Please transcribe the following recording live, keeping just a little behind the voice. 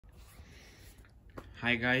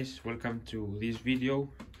Hi guys, welcome to this video.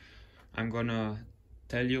 I'm gonna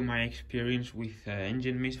tell you my experience with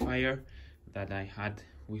engine misfire that I had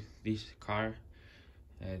with this car.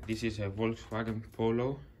 This is a Volkswagen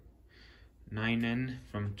Polo 9N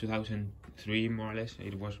from 2003, more or less.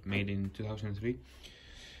 It was made in 2003.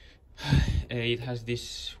 It has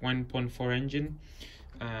this 1.4 engine,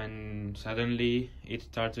 and suddenly it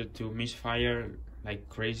started to misfire like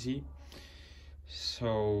crazy.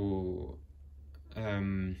 So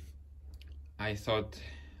I thought,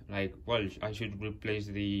 like, well, I should replace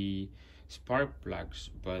the spark plugs,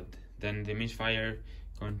 but then the misfire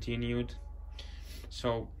continued.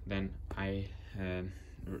 So then I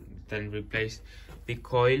replaced the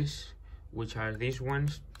coils, which are these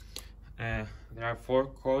ones. There are 4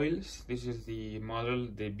 coils. This is the model,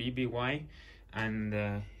 the BBY, and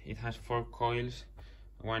it has 4 coils,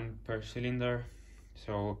 1 per cylinder.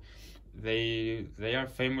 So they are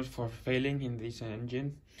famous for failing in this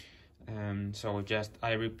engine. So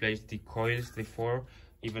I replaced the coils, the 4,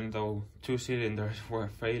 even though 2 cylinders were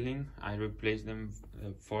failing. I replaced them,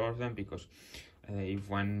 4 of them, because if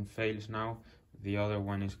one fails now, the other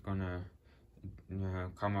one is gonna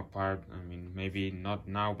come apart. I mean, maybe not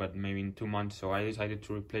now, but maybe in 2 months. So I decided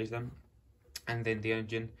to replace them, and then the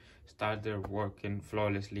engine started working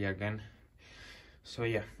flawlessly again. So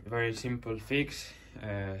yeah, very simple fix,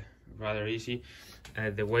 rather easy.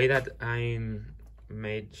 The way that I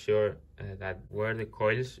made sure that were the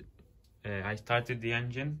coils, I started the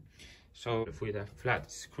engine. So with a flat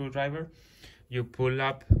screwdriver, you pull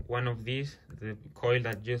up one of these, the coil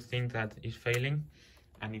that you think that is failing,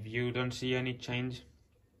 and if you don't see any change,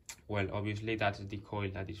 well, obviously that's the coil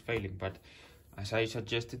that is failing. But as I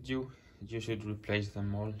suggested you should replace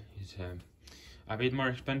them all. It's a bit more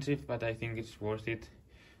expensive, but I think it's worth it.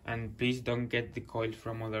 And please don't get the coils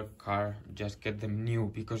from other car, just get them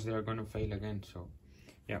new, because they are gonna fail again. So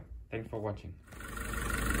yeah, thanks for watching.